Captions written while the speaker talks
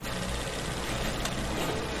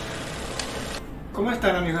¿Cómo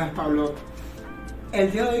están, amigos de Pablo?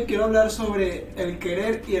 El día de hoy quiero hablar sobre el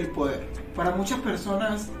querer y el poder. Para muchas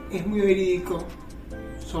personas es muy verídico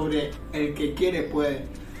sobre el que quiere puede.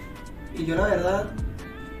 Y yo la verdad,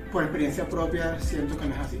 por experiencia propia, siento que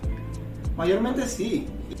no es así. Mayormente sí,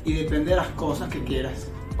 y depende de las cosas que quieras.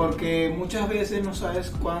 Porque muchas veces no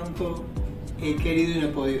sabes cuánto he querido y no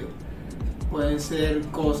he podido. Pueden ser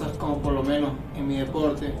cosas como, por lo menos en mi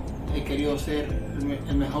deporte, he querido ser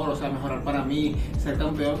el mejor, o sea, mejorar para mí, ser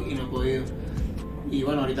campeón y no he podido. Y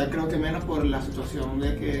bueno, ahorita creo que menos por la situación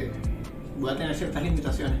de que voy a tener ciertas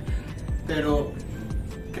limitaciones, pero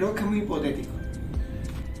creo que es muy hipotético.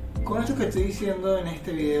 Con esto que estoy diciendo en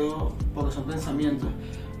este video, porque son pensamientos,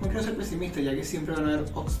 no quiero ser pesimista, ya que siempre van a haber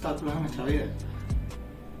obstáculos en nuestra vida,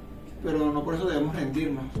 pero no por eso debemos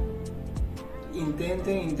rendirnos.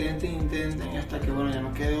 Intenten hasta que bueno, ya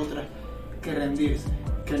no quede otra que rendirse,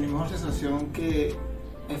 que no hay mejor sensación que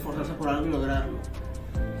esforzarse por algo y lograrlo,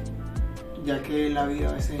 ya que la vida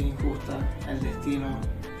a veces es injusta, el destino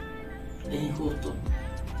es injusto,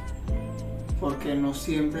 porque no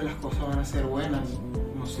siempre las cosas van a ser buenas,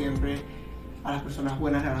 no siempre a las personas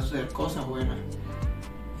buenas les van a suceder cosas buenas,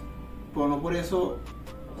 pero no por eso,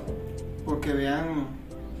 porque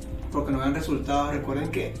no vean resultados. Recuerden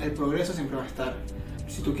que el progreso siempre va a estar.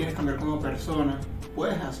 Si tú quieres cambiar como persona,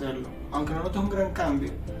 puedes hacerlo, aunque no notes un gran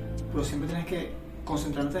cambio, pero siempre tienes que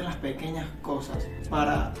concentrarte en las pequeñas cosas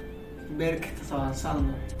para ver que estás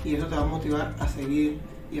avanzando, y eso te va a motivar a seguir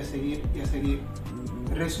y a seguir y a seguir.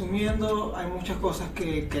 Resumiendo, hay muchas cosas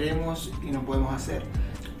que queremos y no podemos hacer.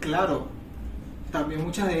 Claro, también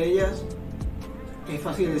muchas de ellas es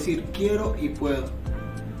fácil decir quiero y puedo.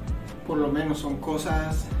 Por lo menos son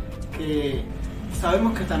cosas que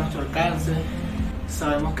sabemos que está a nuestro alcance,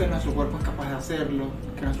 sabemos que nuestro cuerpo es capaz de hacerlo,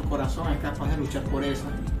 que nuestro corazón es capaz de luchar por eso,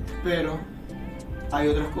 pero hay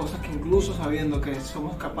otras cosas que incluso sabiendo que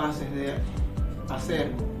somos capaces de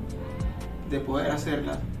hacer, de poder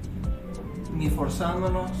hacerlas, ni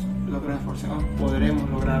forzándonos, lo que nos esforcemos podremos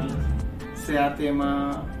lograrlas, sea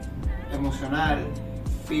tema emocional,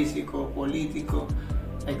 físico, político,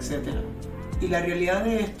 etc. Y la realidad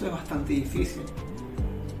de esto es bastante difícil,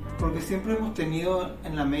 porque siempre hemos tenido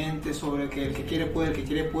en la mente sobre que el que quiere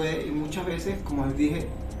puede, y muchas veces, como les dije,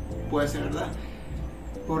 puede ser verdad.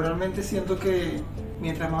 Pero realmente siento que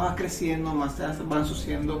mientras más vas creciendo, más te van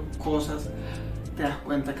sucediendo cosas, te das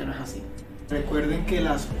cuenta que no es así. Recuerden que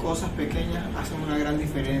las cosas pequeñas hacen una gran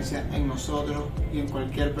diferencia en nosotros y en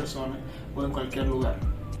cualquier persona o en cualquier lugar.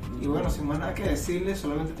 Y bueno, sin más nada que decirles,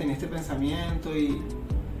 solamente tenía este pensamiento y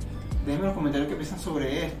déjenme en los comentarios qué piensan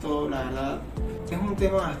sobre esto. La verdad es un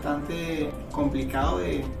tema bastante complicado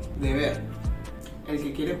de ver. El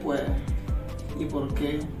que quiere puede. ¿Y por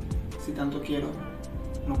qué, si tanto quiero,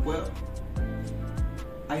 no puedo?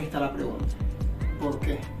 Ahí está la pregunta. ¿Por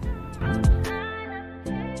qué?